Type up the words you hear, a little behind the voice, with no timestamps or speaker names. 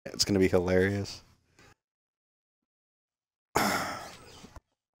It's gonna be hilarious.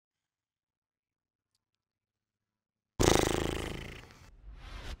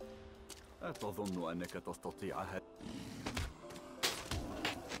 أتظن أنك تستطيع هذا؟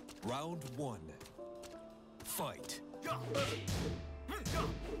 Round 1. Fight.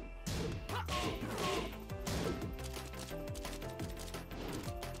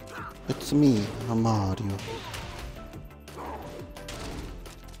 It's me, I'm Mario.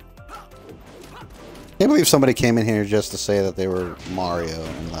 Can't believe somebody came in here just to say that they were Mario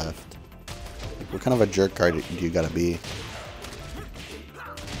and left. Like, what kind of a jerk card do you gotta be?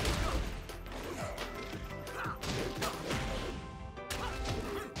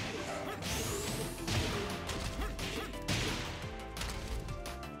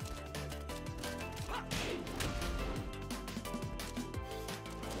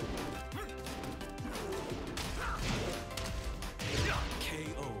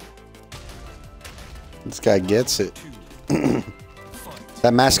 This guy gets it.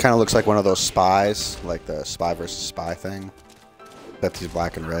 That mask kind of looks like one of those spies, like the spy versus spy thing. Except he's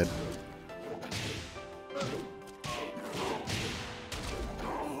black and red.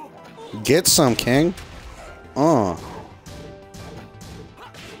 Get some, King. My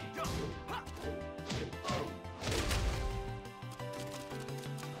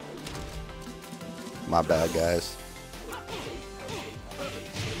bad, guys.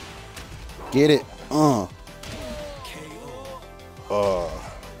 Get it. Oh,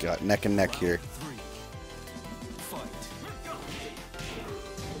 got neck and neck here.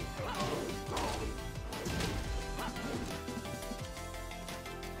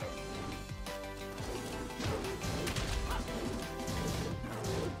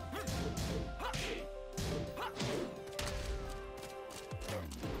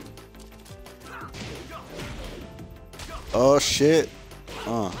 Oh shit.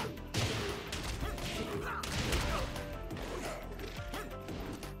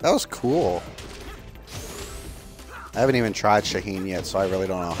 That was cool. I haven't even tried Shaheen yet, so I really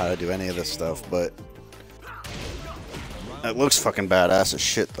don't know how to do any of this stuff, but it looks fucking badass as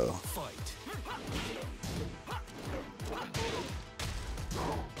shit, though.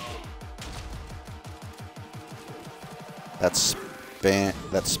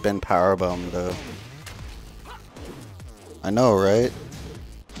 That spin power bomb, though. I know, right?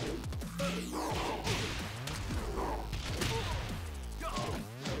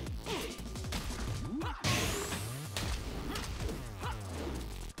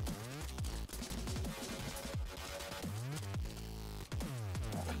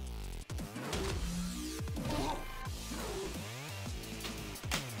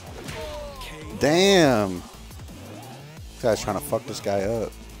 Damn! This guy's trying to fuck this guy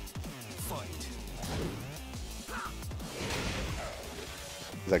up.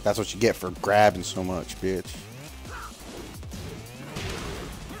 He's like, that's what you get for grabbing so much, bitch.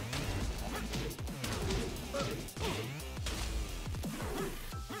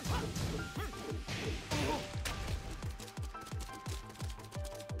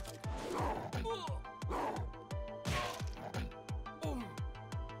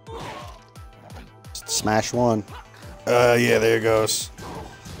 Smash one. Yeah, there it goes.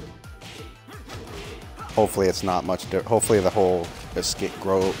 Hopefully it's not much different. Hopefully the whole escape,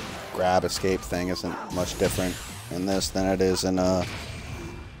 grab, escape thing isn't much different in this than it is in,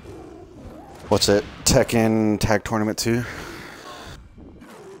 what's it? Tekken Tag Tournament 2?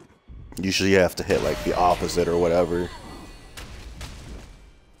 Usually you have to hit, like, the opposite or whatever.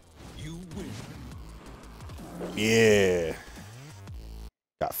 Yeah.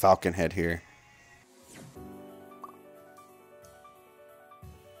 Got Falcon Head here.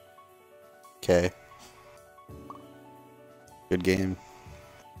 Okay. Good game.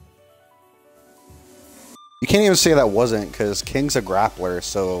 You can't even say that wasn't, because King's a grappler,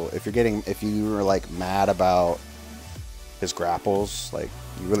 so if you were like mad about his grapples, like,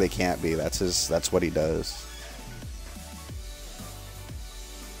 you really can't be. That's what he does.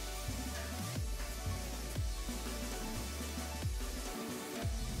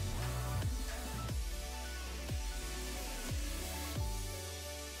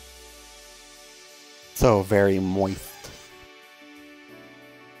 So very moist.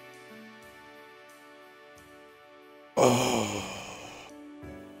 Oh.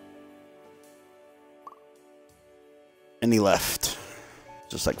 And he left.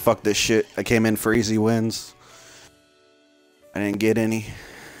 Just like, fuck this shit. I came in for easy wins. I didn't get any.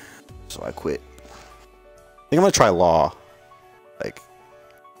 So I quit. I think I'm gonna try Law. Like,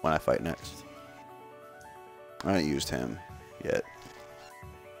 when I fight next. I haven't used him yet.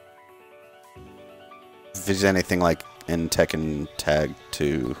 If he's anything like in Tekken Tag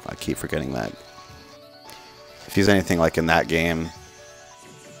 2. I keep forgetting that. If he's anything like in that game,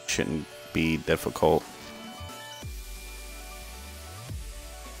 shouldn't be difficult.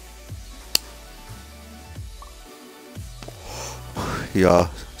 Yeah,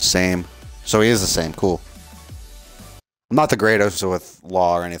 same. So he is the same. Cool. I'm not the greatest with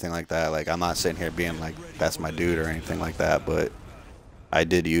law or anything like that. Like, I'm not sitting here being like, that's my dude or anything like that, but I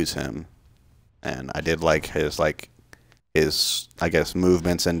did use him. And I did like his, I guess,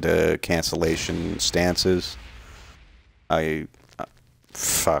 movements into cancellation stances.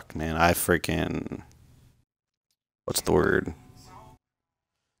 Fuck, man. I freaking, what's the word?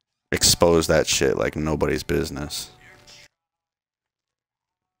 Expose that shit like nobody's business.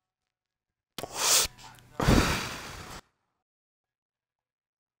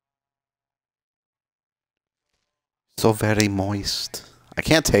 So very moist. I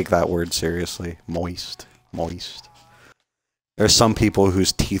can't take that word seriously. Moist. Moist. There's some people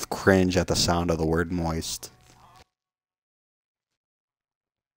whose teeth cringe at the sound of the word moist.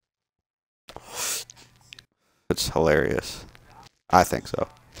 It's hilarious. I think so.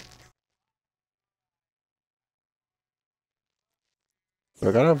 Do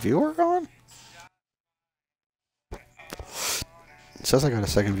I got a viewer on? It says I got a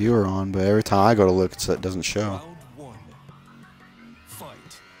second viewer on, but every time I go to look, it doesn't show.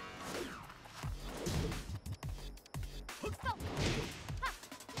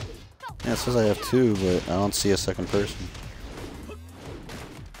 Yeah, it says I have two, but I don't see a second person.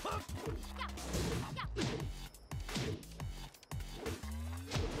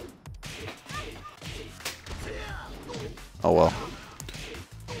 Oh well.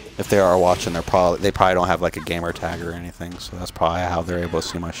 If they are watching, they probably don't have like a gamer tag or anything, so that's probably how they're able to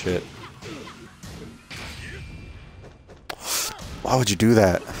see my shit. Why would you do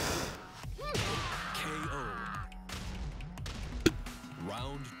that?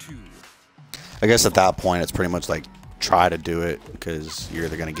 I guess at that point it's pretty much like try to do it because you're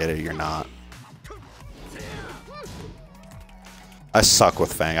either gonna get it or you're not. I suck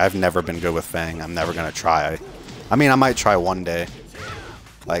with Fang. I've never been good with Fang. I'm never gonna try. I mean, I might try one day.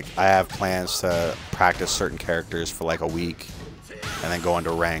 Like, I have plans to practice certain characters for like a week and then go into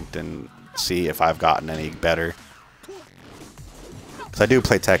ranked and see if I've gotten any better. Because I do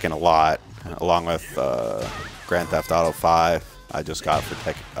play Tekken a lot, along with Grand Theft Auto 5. I just got for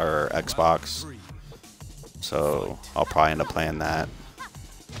Xbox, so I'll probably end up playing that.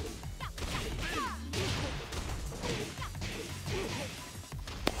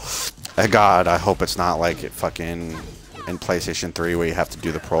 God, I hope it's not like it fucking in PlayStation 3 where you have to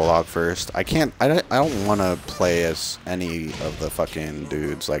do the prologue first. I don't want to play as any of the fucking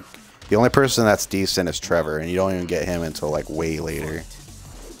dudes. Like, the only person that's decent is Trevor, and you don't even get him until like way later.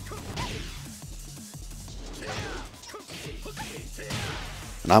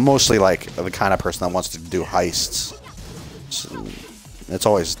 And I'm mostly like the kind of person that wants to do heists. So it's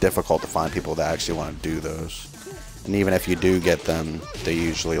always difficult to find people that actually want to do those. And even if you do get them, they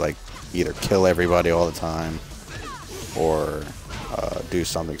usually like either kill everybody all the time or do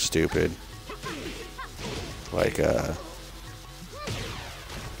something stupid. Like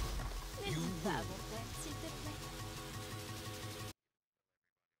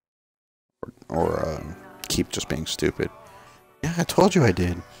or keep just being stupid. Yeah, I told you I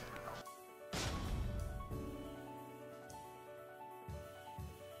did. I'm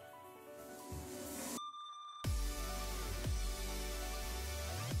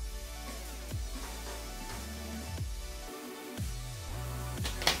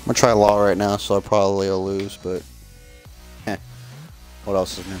gonna try Law right now, so I probably will lose, but what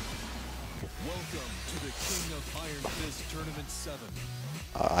else is new? Welcome to the King of Iron Fist Tournament 7.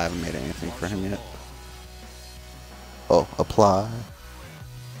 I haven't made anything for him yet. Oh, apply.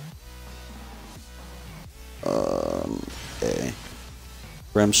 Okay.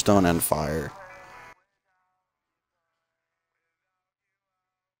 Brimstone and fire.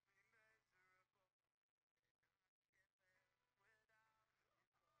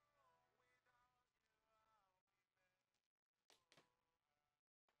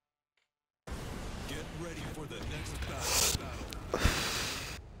 Get ready for the next battle.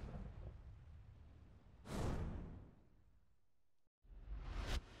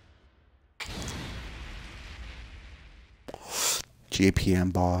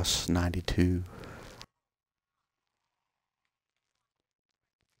 GPM boss 92.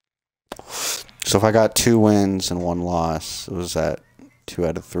 So if I got 2 wins and 1 loss, it was at 2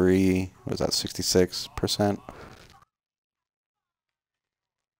 out of 3. Was that 66%?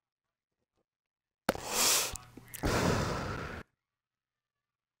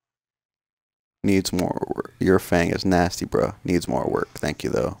 Needs more work. Your Fang is nasty, bro. Needs more work. Thank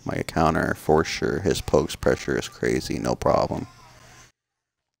you, though. My counter, for sure. His pokes pressure is crazy. No problem.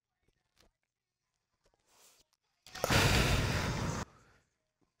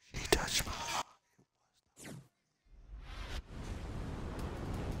 He touched my...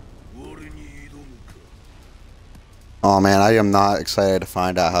 Oh, man. I am not excited to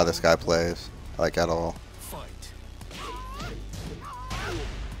find out how this guy plays. Like, at all.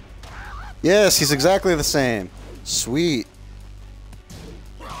 Yes, he's exactly the same. Sweet.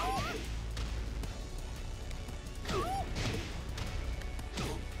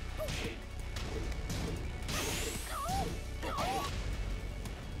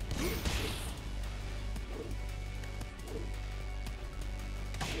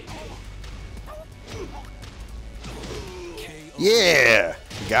 Yeah,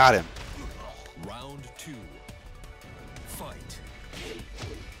 got him. Round 2. Fight.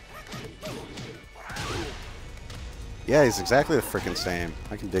 Yeah, he's exactly the freaking same.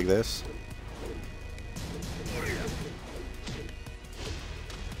 I can dig this.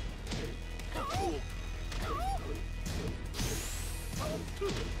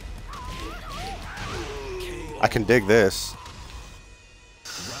 I can dig this.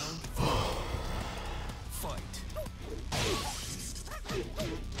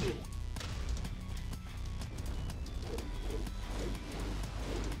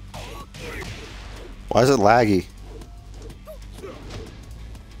 Why is it laggy?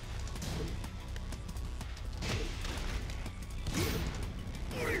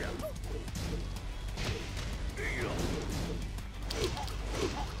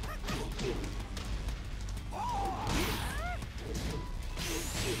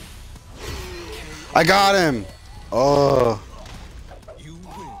 I got him! Oh. You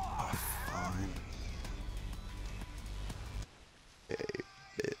win. Fine.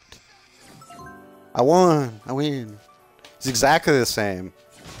 I won! I win. It's exactly the same.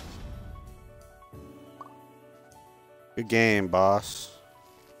 Good game, boss.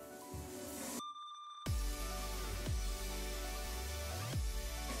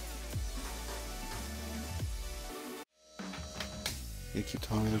 You keep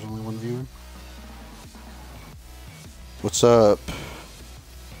telling me there's only one viewer? What's up?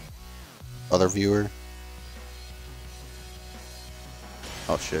 Other viewer?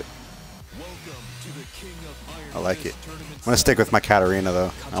 Oh shit. Welcome to the King of Iron I like it. Fist tournament. I'm gonna stick with my Katarina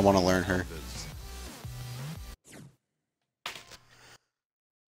though. I want to learn her.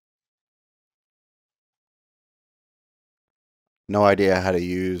 No idea how to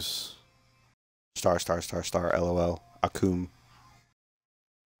use star LOL Akum.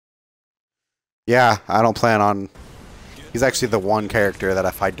 Yeah, I don't plan on. He's actually the one character that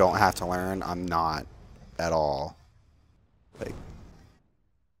if I don't have to learn, I'm not at all. Like,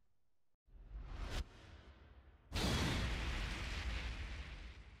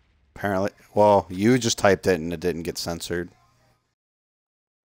 apparently, well, you just typed it and it didn't get censored.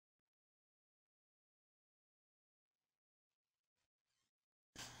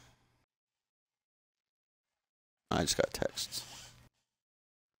 I just got texts.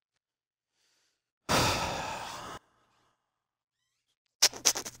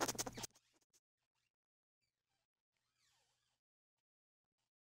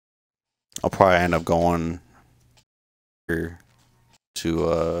 I'll probably end up going here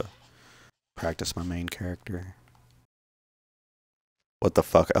to practice my main character. What the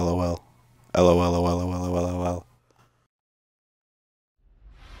fuck, LOL. LOL.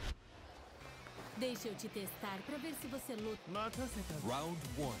 Deixa eu te testar pra ver se você luta. Round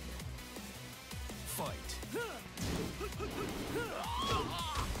 1. Fight.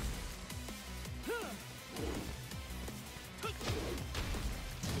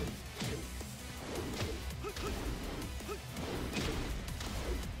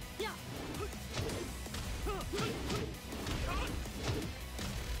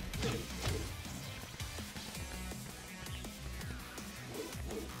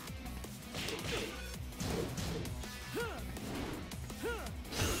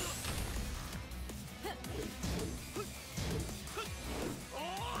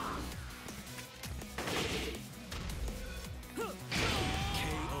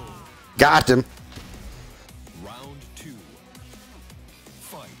 Got him.